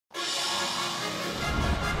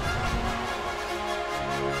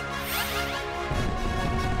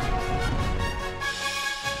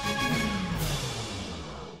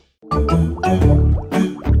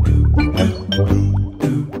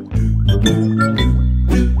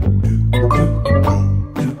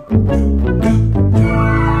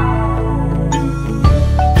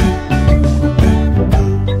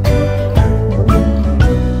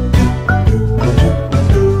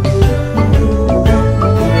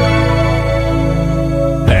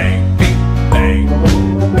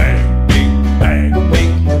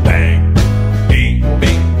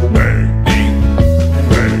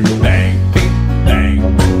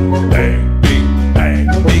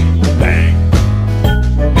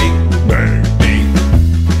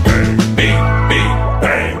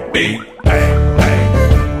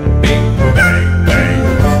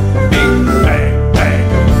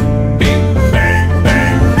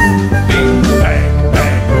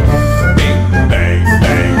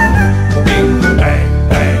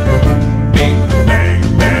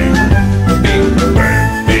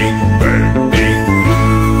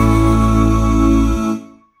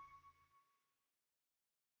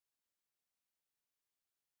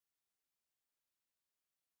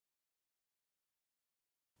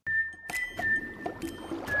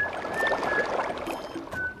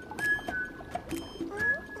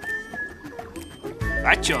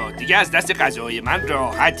بچه‌ها دیگه از دست غذاهای من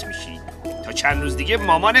راحت میشید. تا چند روز دیگه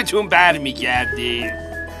مامانتون برمیگرده.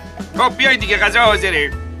 خب بیاید دیگه، غذا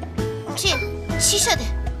حاضره. چی شده؟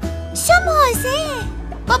 شما حاضر؟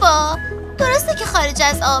 بابا درسته که خارج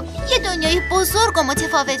از آب یه دنیای بزرگ و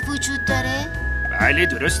متفاوت وجود داره؟ بله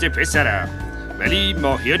درسته پسرم، ولی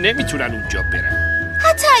ماهی‌ها نمیتونن اونجا برن.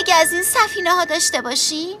 حتی اگه از این سفینه ها داشته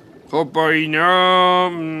باشی؟ خب با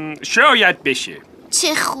اینا شاید بشه.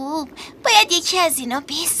 چه خوب، باید یکی از اینا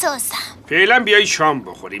بسازم. فعلا بیایی شام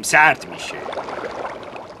بخوریم، سرد میشه.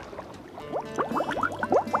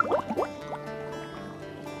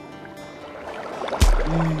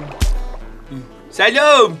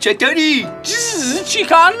 سلام، چطوری؟ چی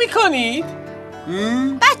کار میکنید؟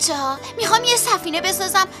 بچه ها میخوام یه سفینه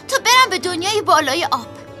بسازم تا برم به دنیای بالای آب.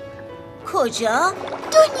 کجا؟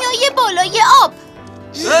 دنیای بالای آب.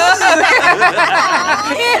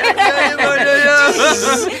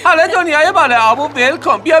 حالا دنیای بالای آبو ول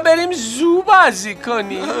کن، بیا بریم زو بازی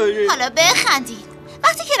کنیم. حالا بخندید،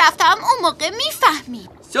 وقتی که رفتم اون موقع میفهمید.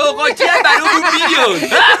 سوقاتی هم برامون بیاد.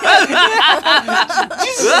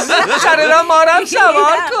 شررا مارم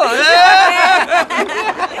سوار کن.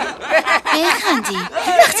 بخندید،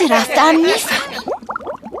 وقتی رفتم میفهمید.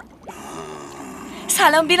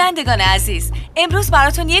 سلام بینندگان عزیز، امروز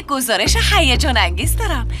براتون یک گزارش هیجان انگیز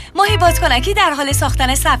دارم. ماهی بادکنکی در حال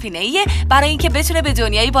ساختن سفینه‌ایه برای اینکه بتونه به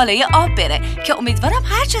دنیای بالای آب بره که امیدوارم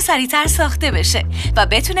هر چه سریعتر ساخته بشه و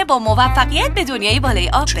بتونه با موفقیت به دنیای بالای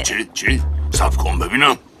آب بره. چی؟ صبر کن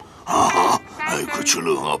ببینم. آها، ای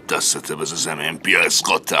کوچولو، آب دستته، بذار زمین بیا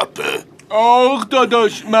اسقاط تپه. آخ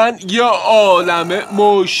داداش، من یه عالمه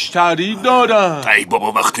مشتری دارم. ای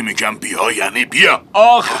بابا وقتی میگم بیا یعنی بیا.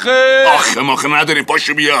 آخه ماخه نداریم،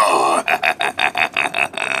 پاشو بیا.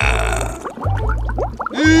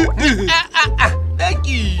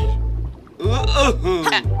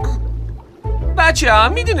 بچه ها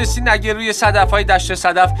میدونستین اگه روی صدف‌های دشت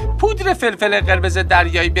صدف پودر فلفل قرمز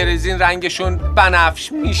دریایی بریزین رنگشون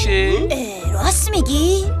بنفش میشه؟ راست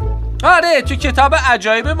میگی؟ آره، تو کتاب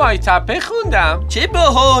عجایب مایتپه خوندم. چه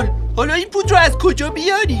باحال. حالا این پودر رو از کجا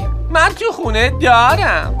بیاریم؟ من تو خونه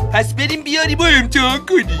دارم. پس بریم بیاریم و امتحان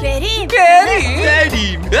کنیم.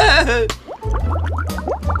 بریم.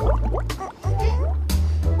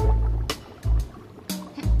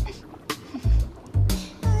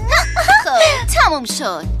 خب تموم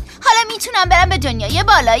شد. حالا میتونم برم به دنیای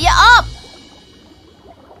بالای آب.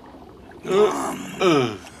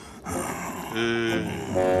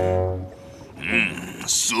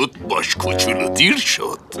 زود باش کوچولو، دیر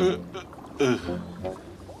شد.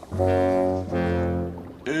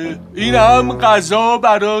 این هم غذا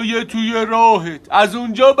برای توی راهت. از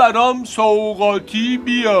اونجا برام سوغاتی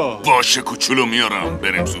بیا. باشه کوچولو، میارم.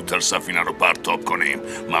 بریم زودتر سفینه رو پرتاب کنیم.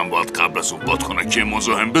 من باید قبل از اون بادکنکی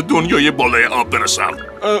مزاحم به دنیای بالای آب برسم.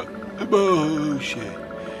 باشه.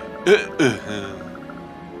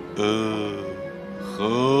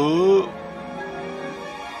 خب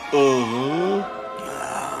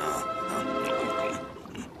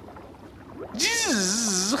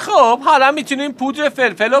خب حالا میتونیم پودر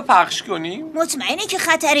فلفل رو پخش کنیم؟ مطمئنی که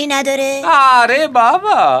خطری نداره؟ آره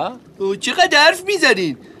بابا. چقدر حرف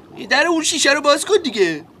میزنین؟ در اون شیشه رو باز کن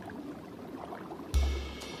دیگه.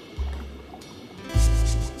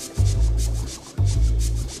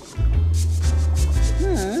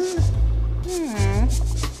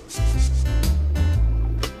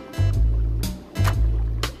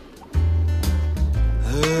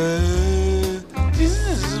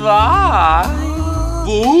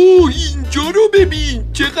 وای اینجا رو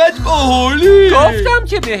ببین، چقدر باحاله. گفتم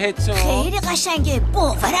که بهتون. خیلی قشنگه،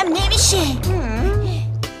 باورم نمیشه.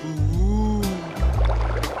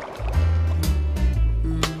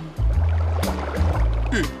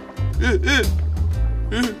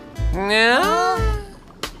 نه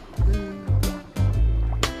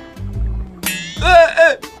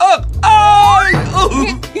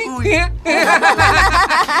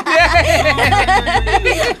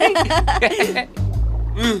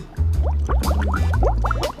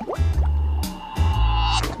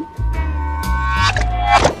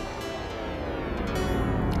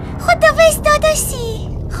خدافظ داداشی.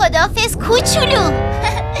 خدافظ کوچولو.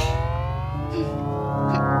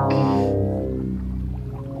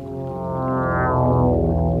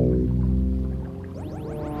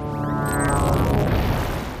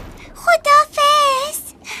 خدافظ.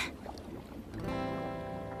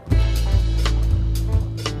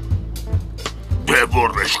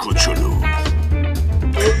 ببرش کوچولو.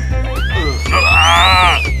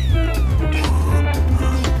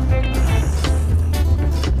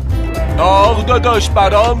 آق داداش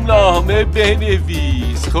برام نامه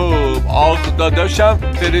بنویس. خب آق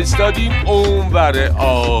داداشم فرستادیم اونور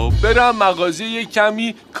آب. برم مغازه یه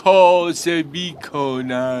کمی کاسبی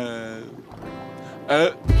کنم.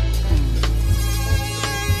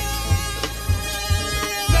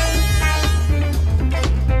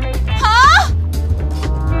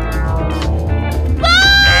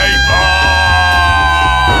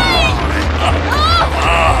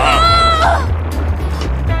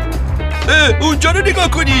 اونجا رو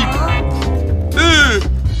نگاه کنید.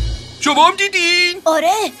 شما هم دیدین؟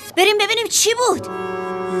 آره، بریم ببینیم چی بود.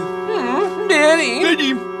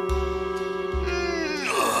 بریم.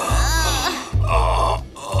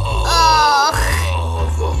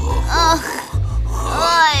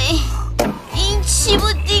 آی، این چی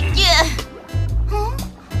بود دیگه؟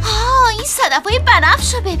 این صدفای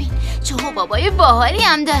بنفشو ببین، چه حبابای باحالی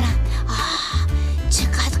هم دارن.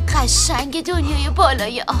 چقدر قشنگ دنیای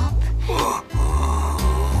بالای آب.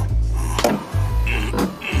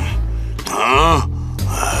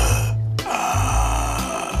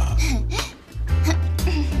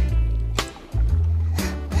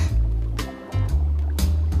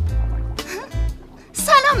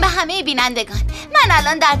 سلام به همه بینندگان. من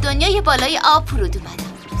الان در دنیای بالای آب فرود اومدم.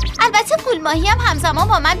 البته پول ماهی هم همزمان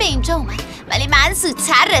با من به اینجا اومد، ولی من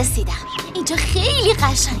زودتر رسیدم. اینجا خیلی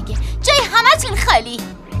قشنگه، جای همتون خالی.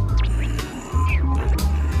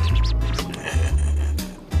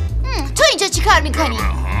 تو اینجا چی کار میکنی؟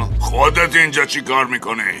 خودت اینجا چی کار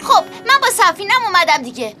میکنی؟ خب من با سفینم اومدم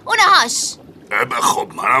دیگه، اونهاش. خب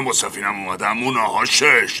منم با سفینم اومدم،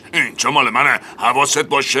 اونهاشش. اینجا مال منه، حواست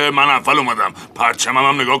باشه. من اول اومدم. پرچمم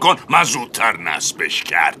هم نگاه کن، من زودتر نصبش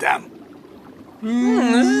کردم.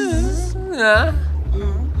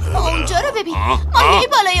 اونجا رو ببین، ماهی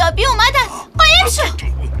بالای آبی اومدن. قایم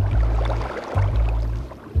شد.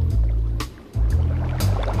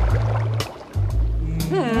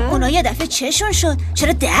 اونا یه دفعه چشون شد،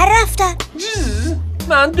 چرا در رفتن؟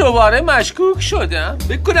 من دوباره مشکوک شدم.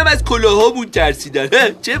 فکر کنم از کلاهامون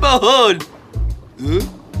ترسیدن. چه باحال.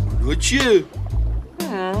 اونا چیه؟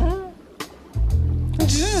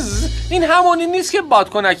 این همونی نیست که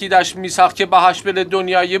بادکنکی داشت میساخت که باهاش بره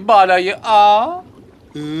دنیای بالای آب؟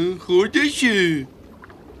 خودشه.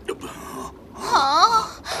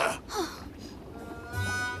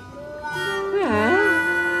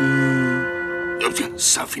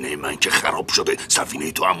 سفینه من که خراب شده،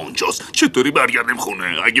 سفینه تو هم اونجاست. چطوری برگردیم خونه؟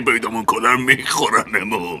 اگه پیدامون کنن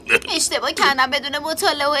میخورنمون. اشتباه کردم، بدون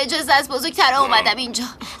مطالعه و اجازه از بزرگترها اومدم اینجا.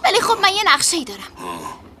 ولی خب من یه نقشه‌ای دارم.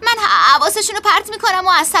 من حواسشون رو پرت میکنم و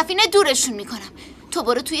از سفینه دورشون میکنم. تو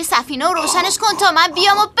برو توی سفینه و روشنش کن تا من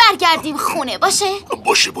بیام و برگردیم خونه.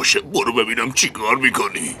 باشه برو ببینم چی کار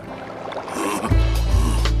میکنی.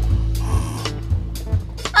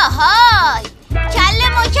 آهای، کل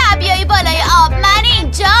مکعبیای بالای آب، من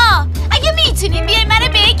اینجا. اگه میتونین بیای منو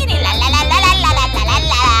بگیرین. لا لا لا لا لا لا لا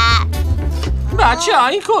لا. بچه ها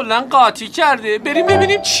این کلن قاطی کرده. بریم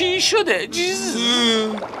ببینیم چی شده.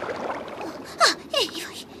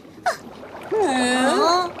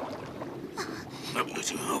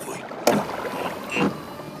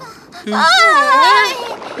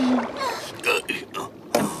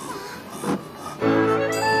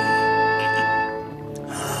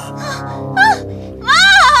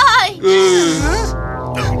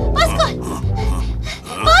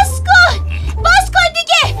 باز کن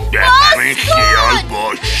دیگه. همین خیال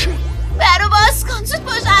باش. برو باز کن، زود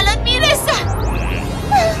باش، الان میرسم.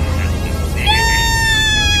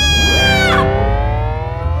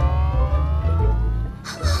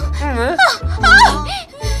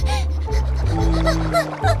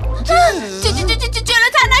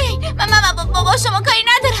 با شما کاری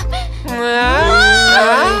ندارم.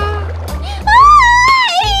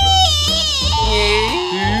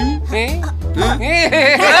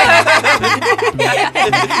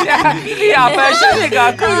 قیافش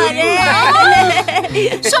نگاه کنید.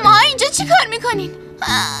 شما اینجا چی کار میکنین؟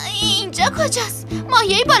 اینجا کجاست؟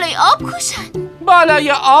 ماهیای بالای آب کوشن.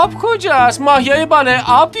 بالای آب کجاست؟ ماهیای بالای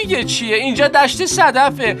آب دیگه چیه؟ اینجا دشت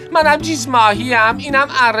صدفه. منم جیز ماهیم، اینم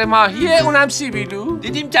اره ماهیه، اونم سیبیلو.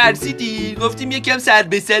 دیدیم ترسیدی، گفتیم یکم سر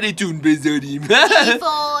به سرتون بذاریم.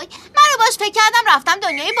 وای، من رو باش فکر کردم رفتم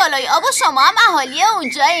دنیای بالای آب و شما هم اهالی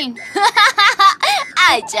اونجایین.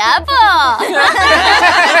 عجبا.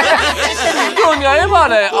 دنیای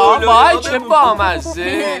بالای آب، وای چه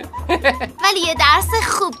بامزه. ولی یه درس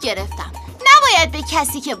خوب گرفتم. نباید به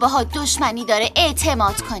کسی که باهات دشمنی داره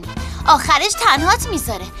اعتماد کنی. آخرش تنهات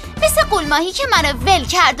میذاره. مثل قولماهی که منو ول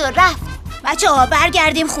کرد و رفت. بچه‌ها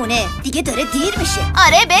برگردیم خونه، دیگه داره دیر میشه.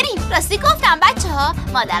 آره بریم. راستی گفتم بچه‌ها،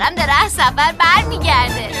 مادرم داره از سفر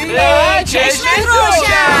برمیگرده. چشمت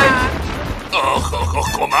روشن. آخ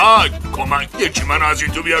کمک یکی منو از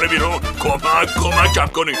این تو بیاره بیرون. کمکم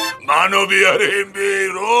کنید، منو بیاریم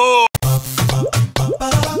بیرون.